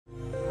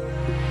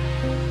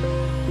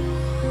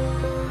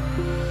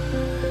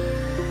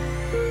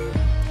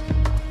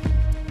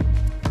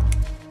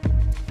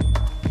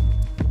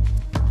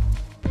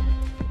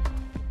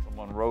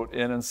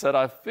in and said,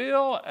 I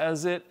feel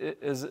as that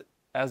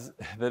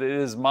it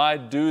is my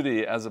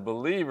duty as a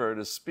believer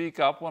to speak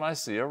up when I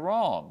see a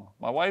wrong.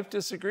 My wife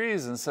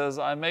disagrees and says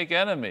I make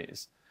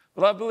enemies.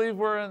 But I believe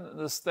we're in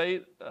the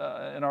state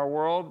in our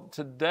world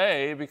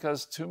today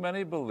because too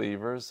many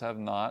believers have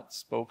not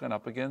spoken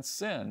up against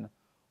sin.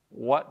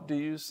 What do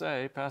you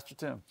say, Pastor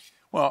Tim?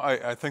 Well,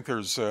 I think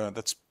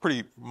that's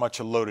pretty much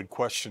a loaded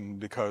question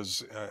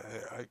because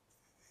I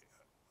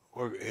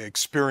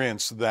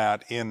experienced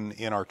that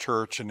in our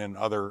church and in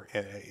other,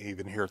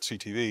 even here at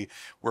CTV,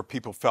 where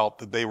people felt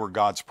that they were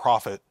God's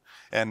prophet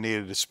and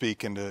needed to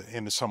speak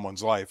into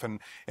someone's life.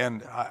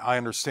 And I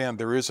understand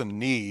there is a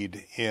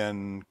need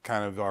in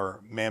kind of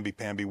our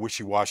mamby-pamby,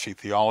 wishy-washy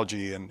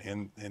theology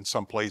in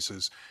some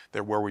places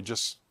that where we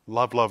just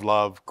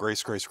love,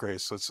 grace,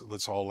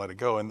 let's all let it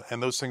go.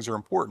 And those things are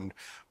important.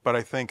 But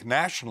I think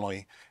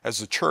nationally,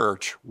 as a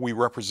church, we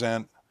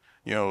represent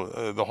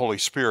the Holy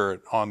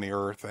Spirit on the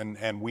earth,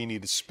 and we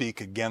need to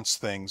speak against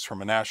things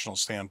from a national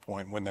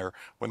standpoint when they're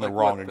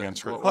wrong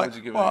against it.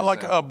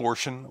 Like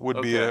abortion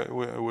would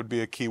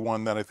be a key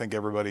one that I think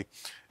everybody,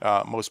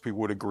 most people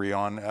would agree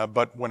on.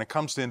 But when it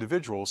comes to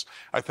individuals,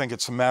 I think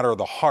it's a matter of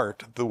the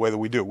heart, the way that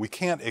we do it. We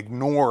can't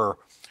ignore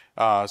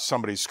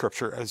somebody's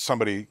scripture as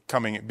somebody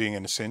being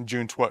into sin.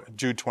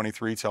 Jude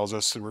 23 tells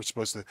us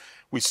that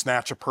we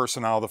snatch a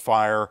person out of the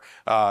fire.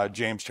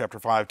 James chapter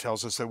 5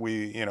 tells us that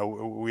we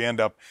end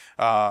up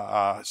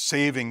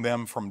saving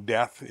them from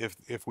death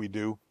if we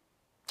do.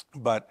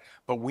 But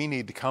we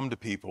need to come to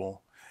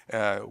people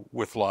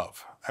with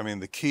love. I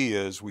mean, the key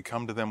is we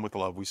come to them with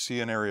love. We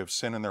see an area of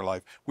sin in their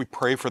life. We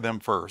pray for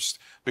them first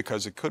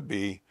because it could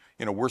be,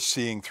 we're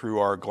seeing through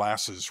our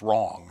glasses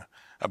wrong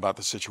about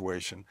the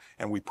situation,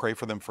 and we pray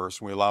for them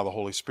first, and we allow the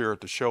Holy Spirit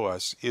to show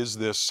us, is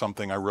this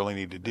something I really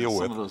need to deal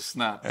with? Some of those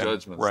snap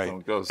judgments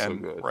don't go so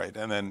good. Right,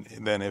 and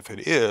then if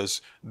it is,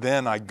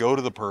 then I go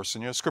to the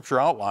person. Scripture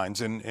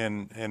outlines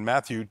in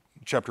Matthew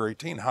chapter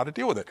 18 how to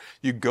deal with it.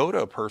 You go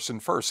to a person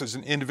first as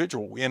an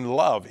individual, in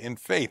love, in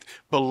faith,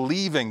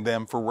 believing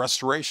them for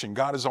restoration.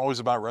 God is always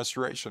about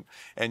restoration.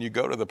 And you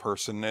go to the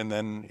person, and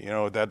then,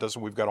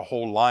 we've got a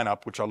whole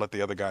lineup, which I'll let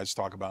the other guys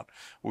talk about.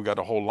 We've got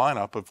a whole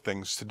lineup of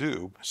things to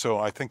do. So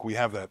I think we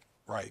have that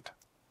right.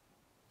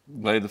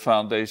 Lay the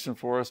foundation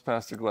for us,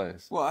 Pastor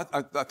Glaze. Well,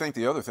 I think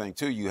the other thing,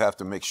 too, you have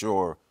to make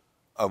sure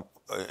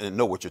and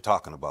know what you're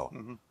talking about.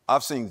 Mm-hmm.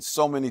 I've seen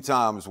so many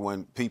times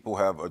when people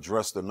have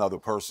addressed another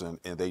person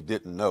and they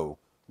didn't know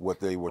what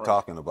they were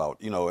talking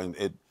about, and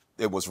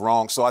it was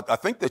wrong. So I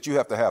think that you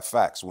have to have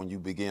facts when you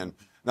begin.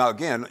 Now,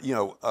 again,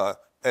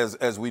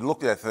 as we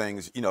looked at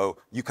things,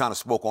 you kind of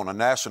spoke on a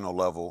national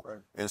level. Right.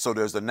 And so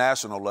there's the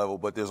national level,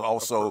 but there's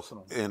also,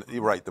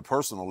 the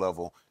personal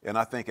level. And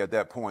I think at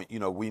that point,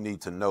 we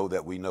need to know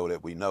that we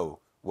know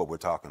what we're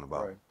talking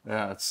about. Right.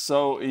 Yeah, it's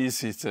so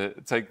easy to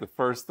take the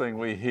first thing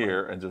we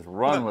hear and just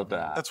run with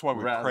that. That's why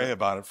we pray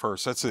about it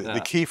first. That's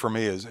the key for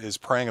me is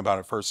praying about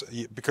it first,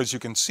 because you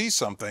can see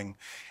something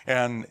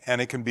and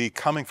it can be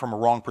coming from a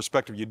wrong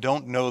perspective. You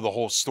don't know the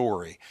whole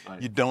story.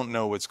 Right. You don't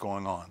know what's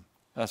going on.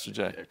 Pastor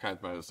Jay. It kind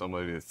of reminds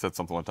somebody that said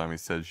something one time. He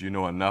says, you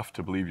know enough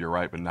to believe you're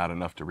right, but not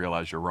enough to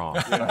realize you're wrong.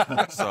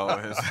 So,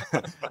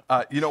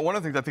 one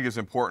of the things I think is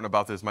important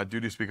about this, my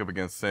duty to speak up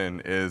against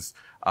sin, is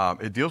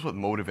it deals with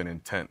motive and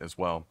intent as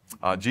well.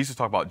 Jesus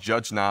talked about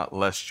judge not,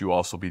 lest you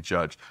also be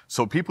judged.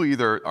 So people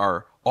either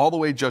are all the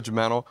way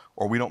judgmental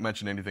or we don't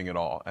mention anything at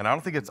all. And I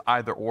don't think it's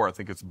either or. I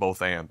think it's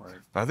both and. Right.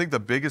 And I think the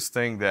biggest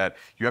thing that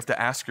you have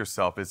to ask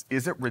yourself is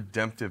it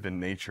redemptive in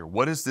nature?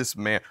 What is this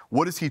man,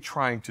 what is he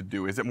trying to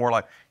do? Is it more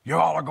like, you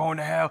all are going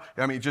to hell?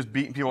 I mean, just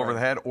beating people over the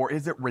head? Or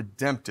is it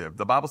redemptive?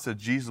 The Bible said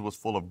Jesus was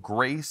full of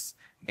grace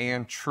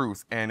and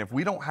truth. And if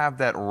we don't have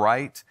that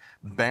right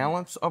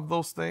balance of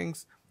those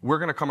things, we're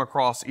going to come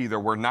across either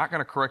we're not going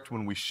to correct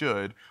when we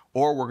should,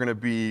 or we're going to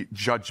be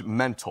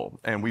judgmental.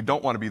 And we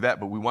don't want to be that,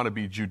 but we want to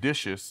be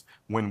judicious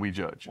when we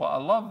judge. Well, I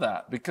love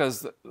that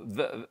because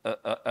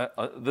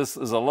this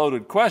is a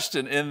loaded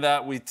question in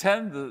that we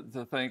tend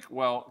to think,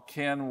 well,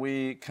 can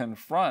we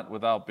confront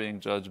without being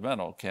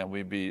judgmental? Can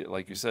we be,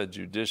 like you said,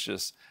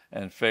 judicious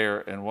and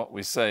fair in what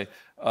we say?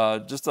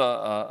 Just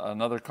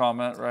another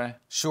comment, Ray?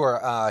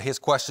 Sure. His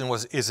question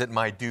was, is it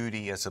my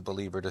duty as a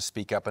believer to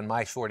speak up? And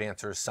my short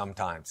answer is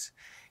sometimes.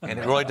 And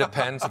it really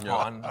depends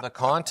upon the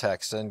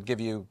context. And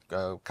give you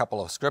a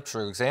couple of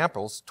scripture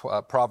examples.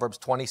 Proverbs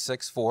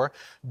 26:4,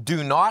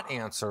 do not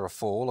answer a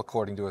fool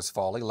according to his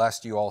folly,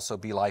 lest you also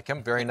be like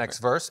him. Very next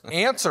verse,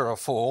 answer a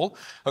fool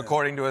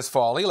according to his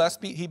folly,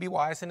 lest he be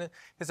wise in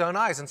his own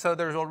eyes. And so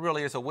there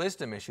really is a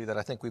wisdom issue that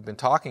I think we've been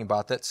talking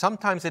about, that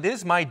sometimes it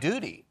is my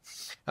duty.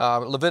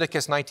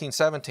 Leviticus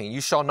 19:17,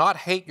 you shall not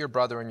hate your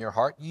brother in your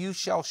heart. You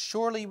shall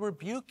surely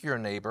rebuke your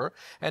neighbor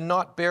and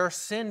not bear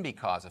sin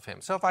because of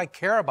him. So if I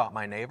care about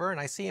my neighbor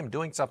and I see him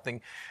doing something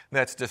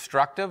that's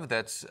destructive,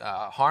 that's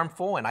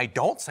harmful, and I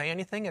don't say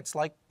anything, it's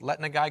like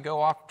letting a guy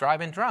go off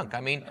driving drunk. I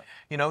mean,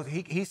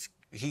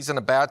 he's in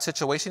a bad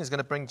situation. He's going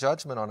to bring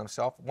judgment on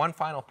himself. One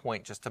final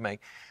point just to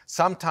make.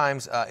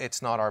 Sometimes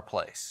it's not our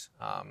place.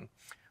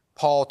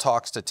 Paul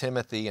talks to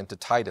Timothy and to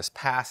Titus,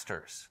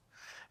 pastors,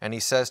 And he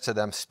says to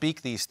them,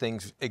 speak these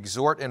things,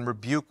 exhort and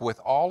rebuke with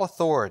all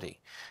authority,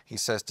 he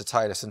says to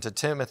Titus. And to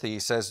Timothy, he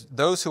says,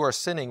 those who are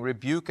sinning,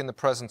 rebuke in the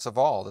presence of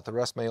all, that the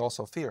rest may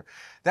also fear.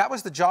 That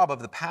was the job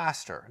of the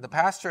pastor. The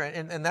pastor,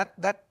 and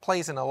that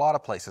plays in a lot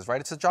of places,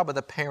 right? It's the job of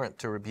the parent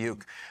to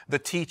rebuke, the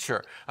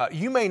teacher.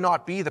 You may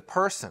not be the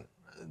person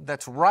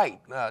that's right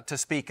to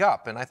speak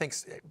up. And I think,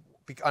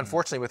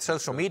 unfortunately, with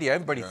social media,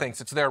 everybody thinks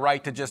it's their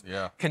right to just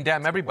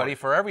condemn everybody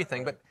for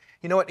everything. But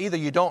you know what? Either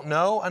you don't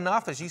know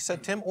enough, as you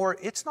said, Tim, or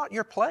it's not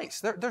your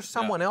place. There's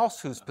someone else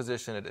whose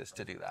position it is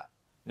to do that.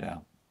 Yeah.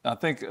 I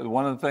think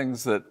one of the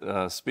things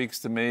that speaks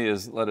to me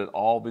is let it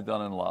all be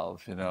done in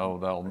love. You know,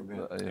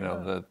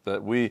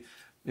 that we,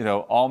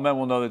 all men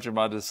will know that you're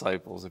my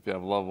disciples if you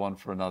have love one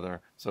for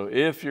another. So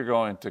if you're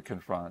going to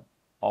confront,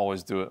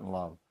 always do it in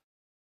love.